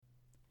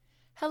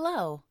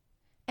Hello,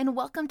 and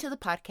welcome to the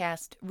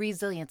podcast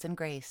Resilience and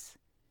Grace.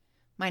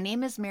 My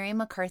name is Mary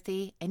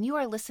McCarthy, and you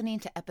are listening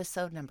to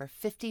episode number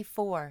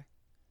 54.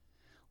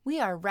 We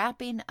are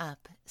wrapping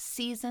up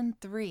season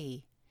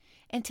 3,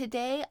 and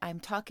today I'm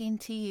talking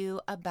to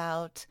you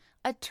about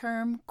a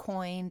term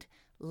coined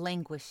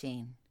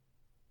languishing.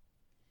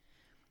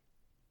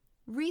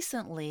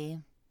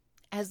 Recently,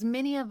 as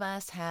many of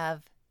us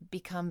have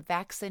become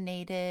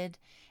vaccinated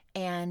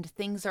and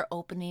things are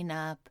opening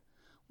up,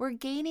 we're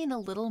gaining a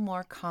little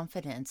more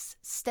confidence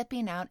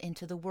stepping out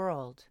into the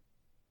world.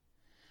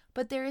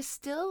 But there is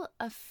still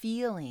a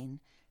feeling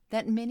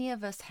that many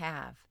of us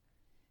have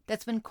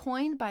that's been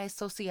coined by a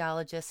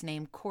sociologist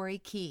named Corey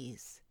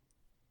Keyes.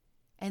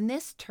 And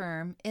this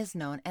term is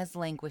known as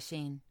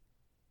languishing.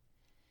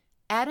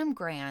 Adam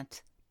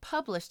Grant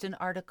published an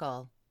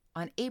article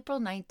on April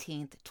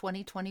 19th,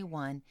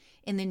 2021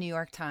 in the New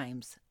York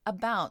Times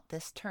about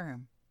this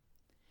term.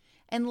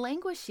 And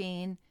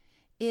languishing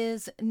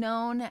is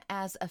known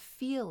as a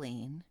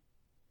feeling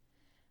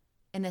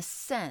and a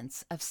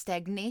sense of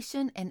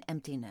stagnation and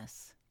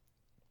emptiness.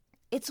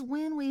 It's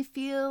when we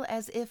feel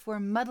as if we're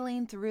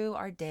muddling through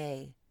our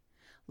day,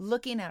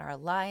 looking at our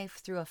life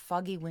through a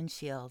foggy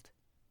windshield.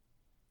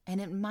 And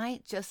it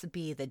might just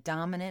be the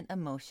dominant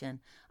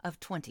emotion of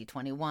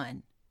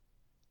 2021.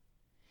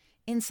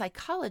 In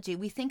psychology,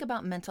 we think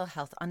about mental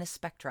health on a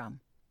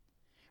spectrum,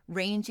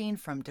 ranging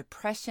from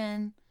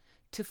depression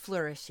to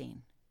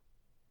flourishing.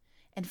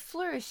 And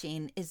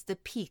flourishing is the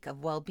peak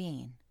of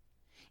well-being.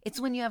 It's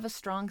when you have a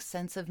strong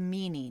sense of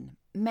meaning,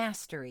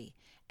 mastery,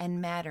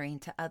 and mattering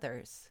to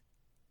others.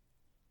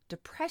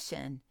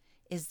 Depression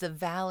is the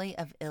valley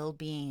of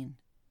ill-being.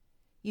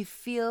 You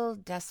feel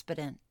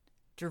despondent,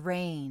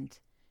 drained,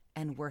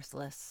 and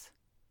worthless.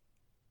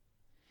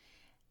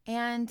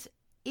 And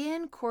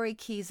in Corey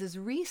Keyes'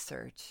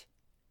 research,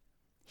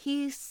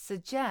 he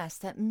suggests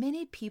that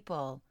many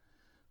people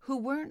who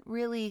weren't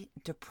really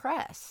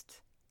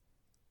depressed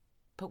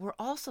but we're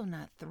also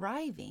not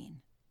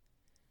thriving,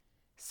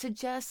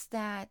 suggests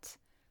that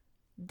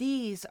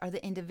these are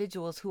the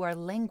individuals who are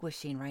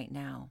languishing right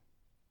now.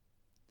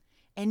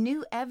 And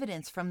new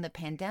evidence from the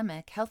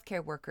pandemic,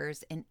 healthcare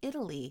workers in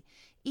Italy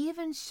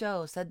even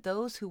shows that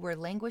those who were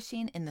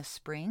languishing in the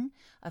spring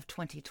of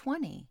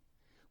 2020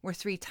 were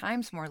 3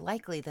 times more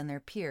likely than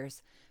their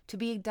peers to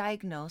be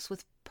diagnosed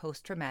with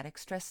post-traumatic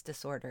stress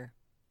disorder.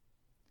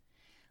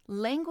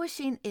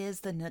 Languishing is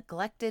the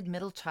neglected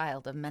middle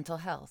child of mental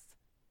health.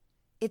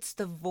 It's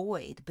the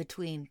void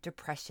between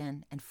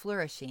depression and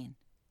flourishing,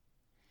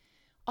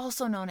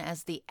 also known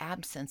as the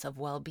absence of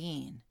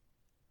well-being.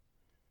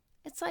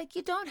 It's like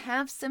you don't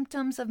have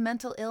symptoms of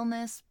mental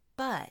illness,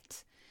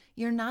 but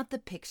you're not the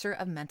picture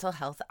of mental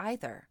health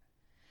either.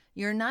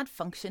 You're not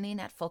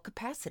functioning at full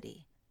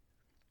capacity.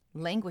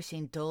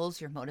 Languishing dulls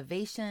your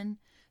motivation,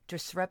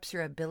 disrupts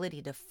your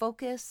ability to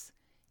focus,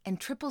 and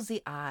triples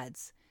the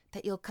odds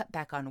that you'll cut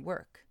back on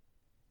work.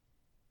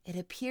 It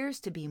appears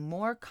to be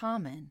more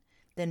common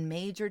than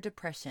major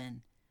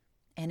depression,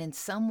 and in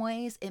some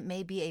ways it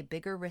may be a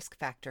bigger risk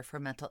factor for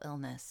mental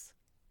illness.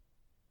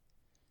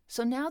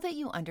 So now that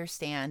you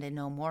understand and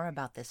know more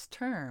about this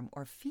term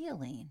or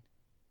feeling,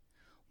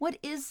 what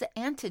is the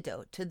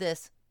antidote to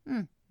this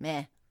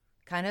meh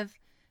kind of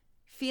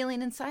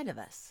feeling inside of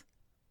us?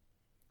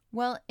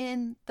 Well,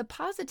 in the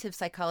positive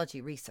psychology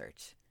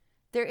research,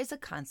 there is a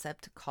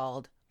concept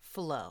called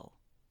flow.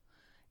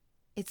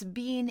 It's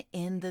being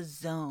in the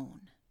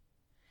zone.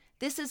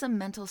 This is a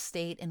mental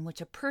state in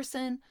which a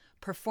person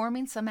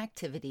performing some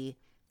activity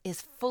is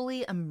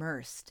fully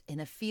immersed in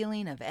a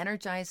feeling of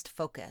energized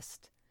focus,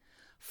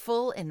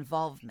 full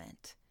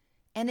involvement,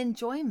 and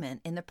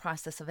enjoyment in the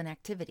process of an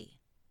activity.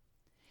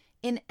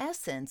 In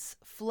essence,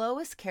 flow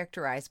is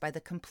characterized by the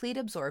complete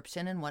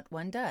absorption in what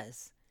one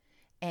does,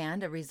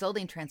 and a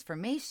resulting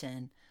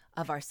transformation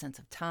of our sense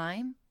of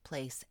time,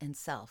 place, and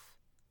self.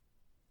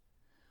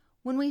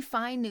 When we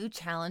find new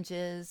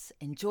challenges,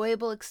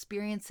 enjoyable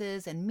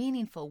experiences, and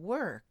meaningful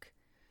work,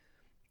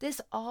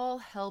 this all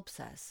helps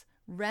us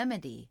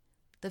remedy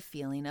the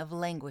feeling of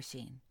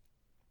languishing.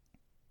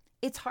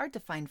 It's hard to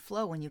find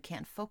flow when you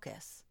can't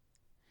focus.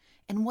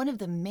 And one of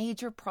the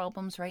major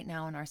problems right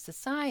now in our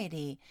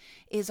society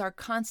is our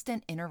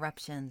constant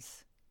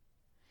interruptions.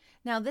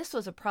 Now, this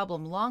was a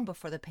problem long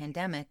before the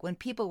pandemic when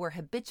people were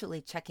habitually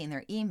checking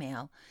their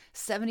email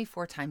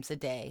 74 times a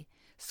day,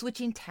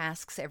 switching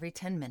tasks every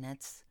 10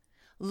 minutes,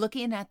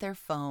 looking at their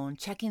phone,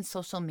 checking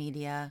social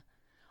media,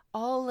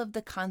 all of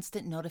the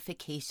constant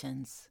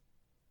notifications.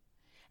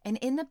 And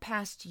in the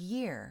past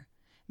year,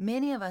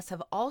 many of us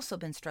have also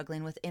been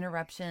struggling with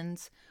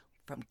interruptions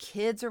from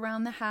kids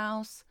around the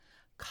house,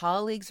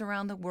 colleagues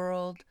around the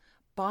world,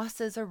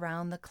 bosses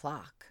around the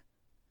clock.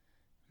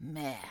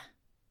 Meh.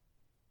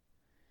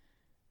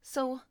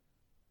 So,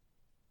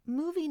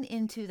 moving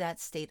into that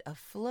state of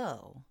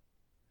flow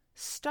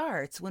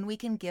starts when we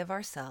can give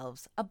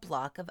ourselves a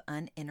block of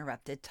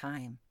uninterrupted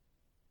time,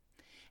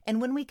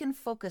 and when we can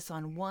focus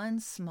on one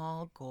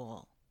small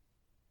goal.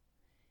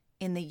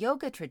 In the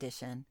yoga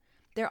tradition,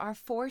 there are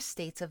 4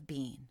 states of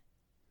being: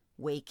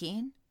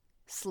 waking,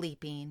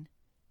 sleeping,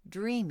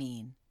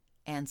 dreaming,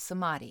 and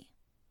samadhi.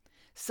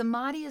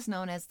 Samadhi is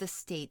known as the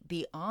state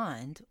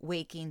beyond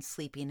waking,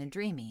 sleeping, and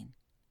dreaming.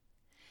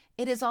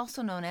 It is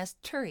also known as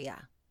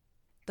turiya,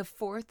 the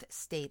fourth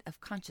state of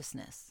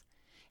consciousness,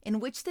 in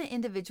which the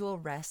individual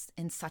rests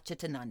in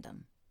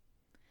Satchitanandam,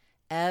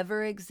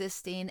 ever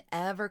existing,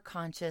 ever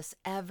conscious,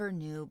 ever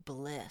new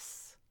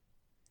bliss.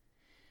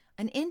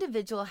 An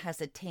individual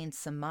has attained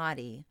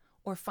samadhi,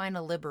 or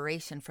final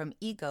liberation from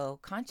ego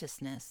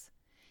consciousness,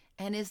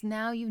 and is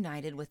now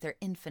united with their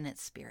infinite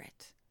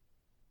spirit.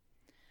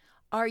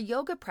 Our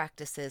yoga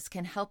practices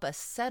can help us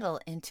settle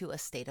into a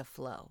state of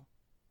flow.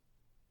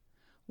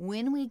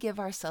 When we give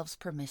ourselves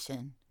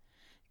permission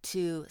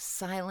to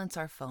silence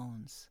our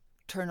phones,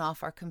 turn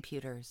off our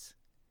computers,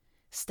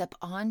 step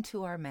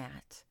onto our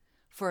mat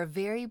for a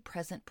very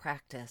present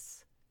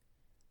practice,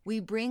 we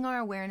bring our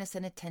awareness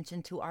and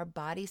attention to our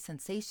body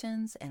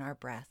sensations and our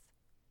breath,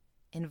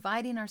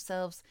 inviting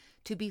ourselves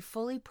to be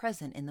fully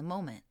present in the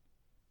moment.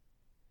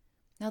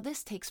 Now,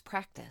 this takes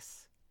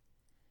practice,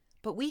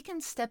 but we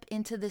can step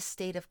into this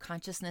state of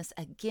consciousness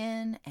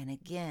again and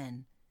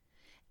again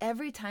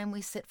every time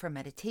we sit for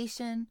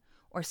meditation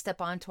or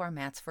step onto our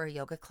mats for a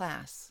yoga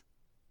class.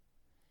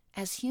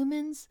 As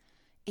humans,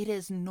 it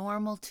is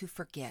normal to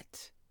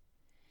forget.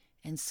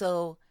 And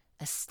so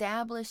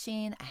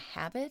establishing a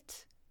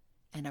habit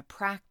and a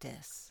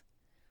practice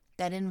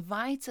that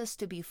invites us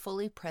to be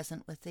fully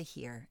present with the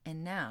here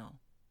and now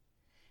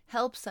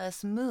helps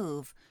us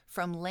move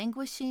from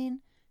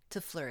languishing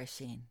to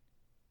flourishing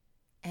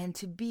and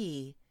to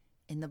be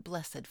in the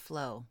blessed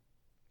flow.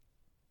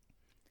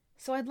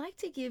 So I'd like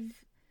to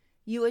give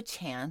you a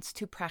chance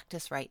to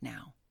practice right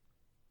now.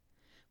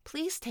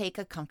 Please take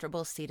a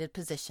comfortable seated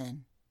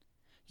position.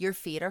 Your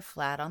feet are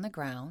flat on the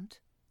ground,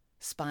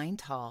 spine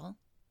tall,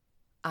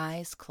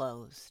 eyes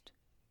closed.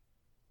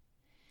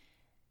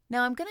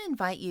 Now I'm going to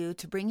invite you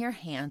to bring your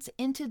hands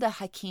into the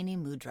Hakini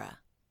Mudra.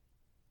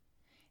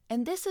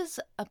 And this is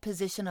a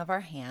position of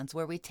our hands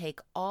where we take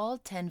all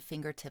 10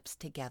 fingertips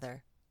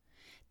together.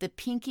 The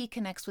pinky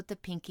connects with the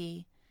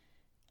pinky,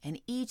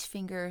 and each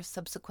finger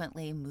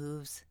subsequently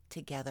moves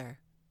together.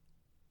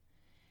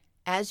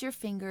 As your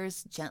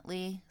fingers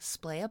gently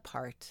splay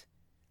apart,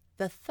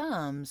 the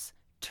thumbs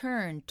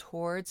turn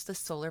towards the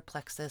solar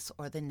plexus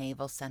or the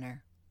navel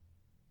center.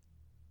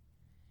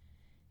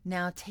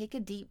 Now take a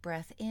deep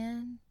breath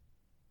in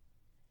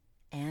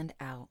and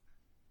out.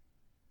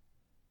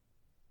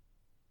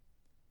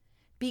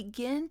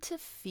 Begin to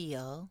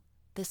feel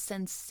the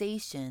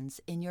sensations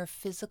in your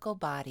physical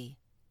body.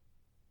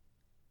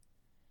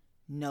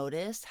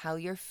 Notice how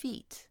your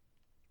feet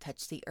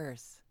touch the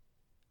earth.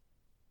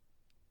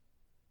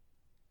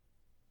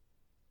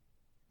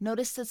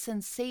 Notice the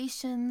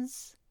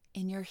sensations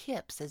in your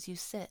hips as you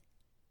sit.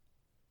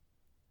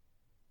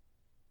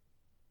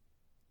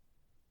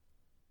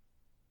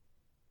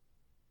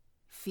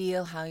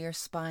 Feel how your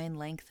spine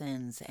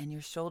lengthens and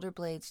your shoulder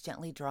blades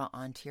gently draw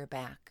onto your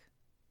back.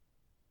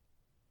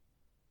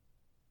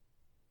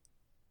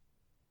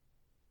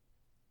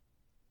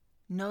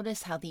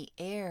 Notice how the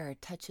air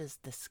touches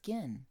the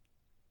skin.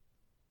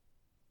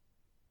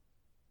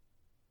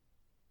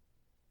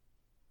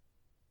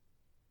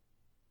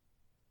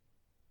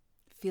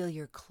 Feel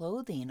your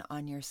clothing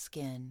on your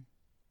skin.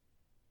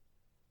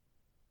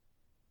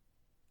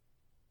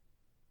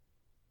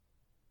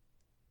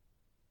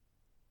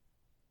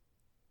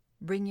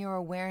 Bring your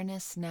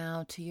awareness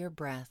now to your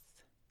breath.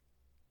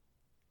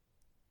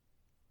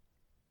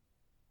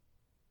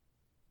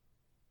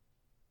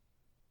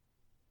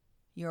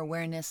 Your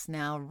awareness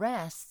now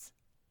rests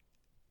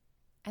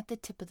at the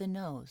tip of the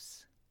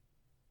nose.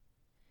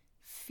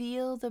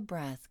 Feel the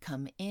breath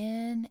come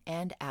in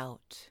and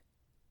out.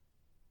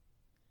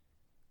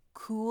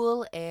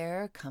 Cool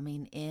air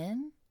coming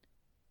in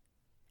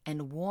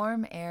and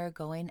warm air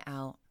going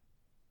out.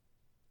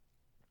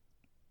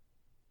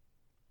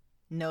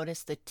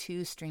 Notice the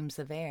two streams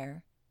of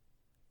air.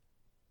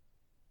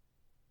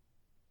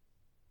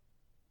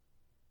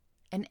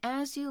 And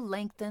as you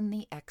lengthen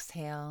the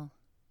exhale,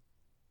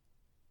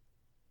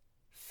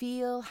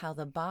 feel how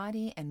the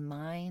body and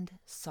mind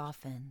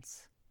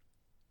softens.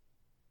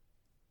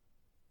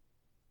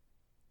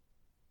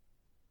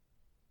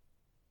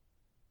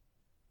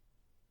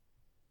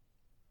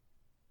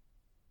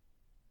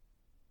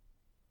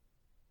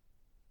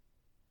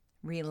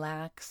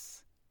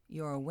 Relax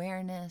your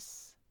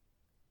awareness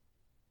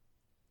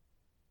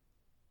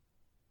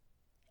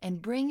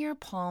and bring your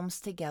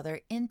palms together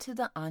into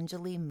the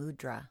Anjali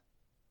Mudra.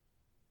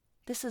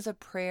 This is a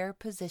prayer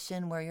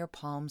position where your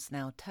palms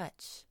now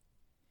touch,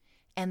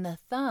 and the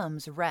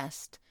thumbs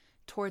rest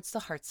towards the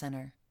heart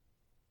center.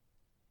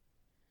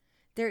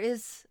 There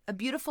is a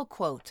beautiful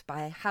quote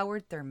by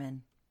Howard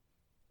Thurman.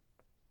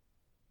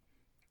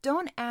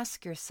 Don't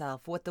ask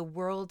yourself what the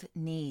world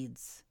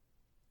needs.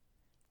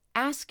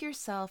 Ask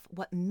yourself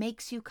what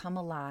makes you come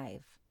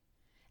alive,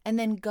 and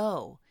then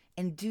go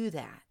and do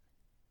that.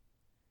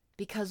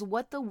 Because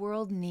what the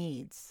world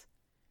needs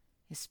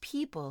is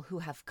people who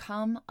have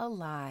come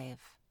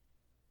alive.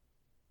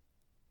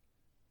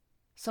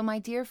 So, my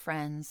dear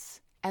friends,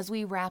 as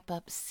we wrap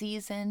up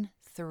Season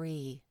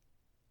 3,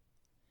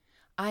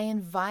 I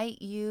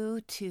invite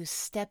you to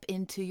step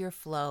into your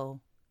flow,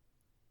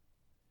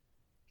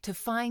 to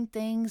find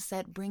things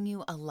that bring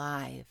you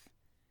alive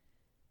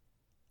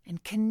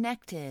and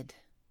connected.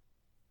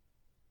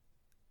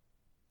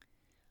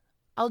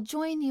 I'll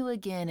join you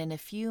again in a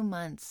few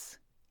months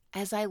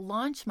as I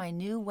launch my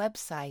new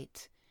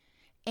website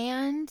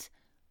and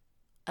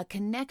a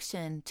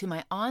connection to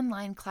my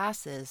online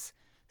classes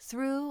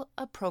through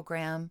a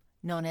program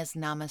known as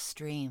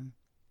NamaStream.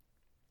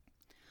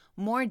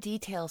 More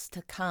details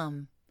to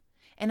come,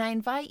 and I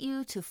invite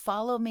you to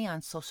follow me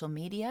on social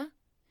media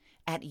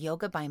at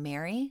Yoga by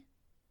Mary.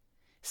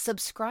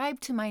 Subscribe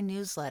to my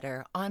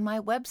newsletter on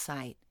my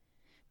website,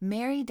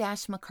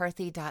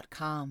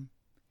 mary-mccarthy.com,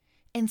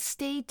 and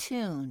stay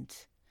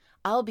tuned.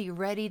 I'll be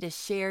ready to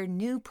share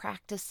new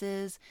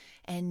practices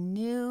and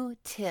new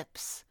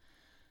tips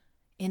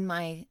in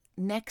my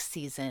next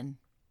season,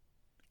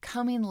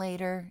 coming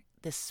later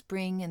this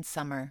spring and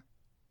summer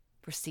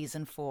for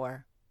Season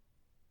 4.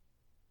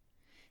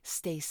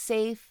 Stay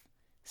safe,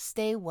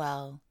 stay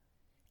well,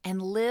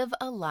 and live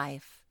a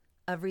life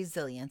of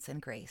resilience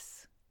and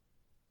grace.